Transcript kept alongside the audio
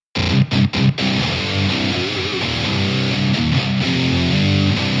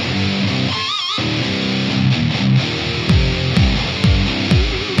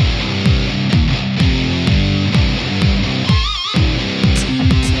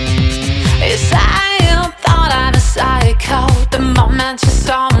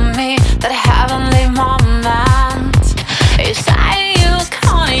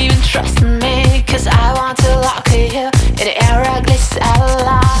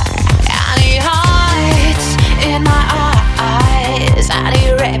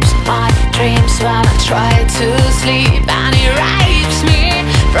try to sleep and he rapes me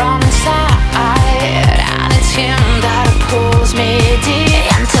from inside, and it's him that pulls me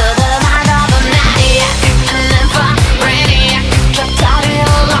deep into the mind of a maniac, an infomaniac, trapped out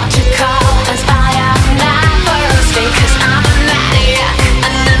illogical, and I am never asleep 'cause I'm a maniac,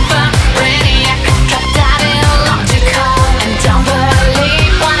 an infomaniac, trapped out illogical, and don't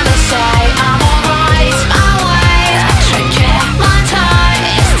believe when I say I'm alright. My ways are tricky, my time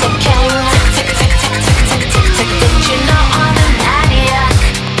is ticking, tick tick tick tick tick tick tick tick. Did you know I'm a maniac?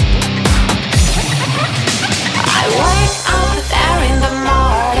 I wake up there in the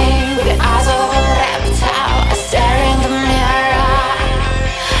morning, the eyes of a reptile, I stare in the mirror.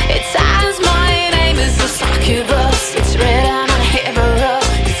 It says my name is a succubus, it's written on Hebrew,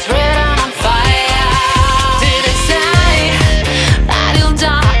 it's written on fire. Did it say that you'll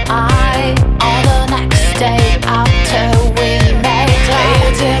die on the next day after we make love?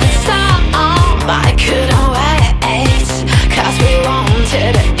 You didn't stop, but I couldn't wait, 'cause we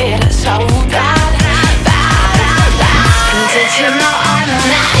wanted it so bad, bad, bad. Did you know I'm a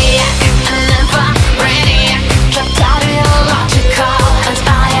maniac, an infomaniac, trapped out illogical, and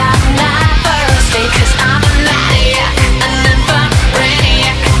I am never asleep 'cause I'm a maniac, an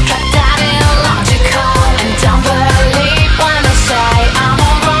infomaniac, trapped out illogical, and don't believe when I say I'm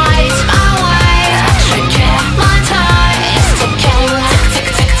alright. My ways are tricky, my time is ticking, tick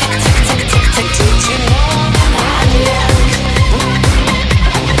tick tick tick tick tick tick tick. Did you know I'm a maniac?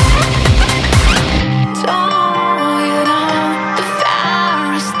 Don't you know the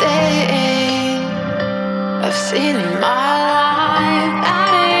fairest thing I've seen in my life?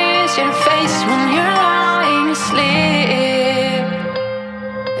 That is your face when you're lying asleep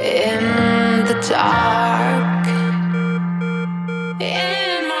in the dark.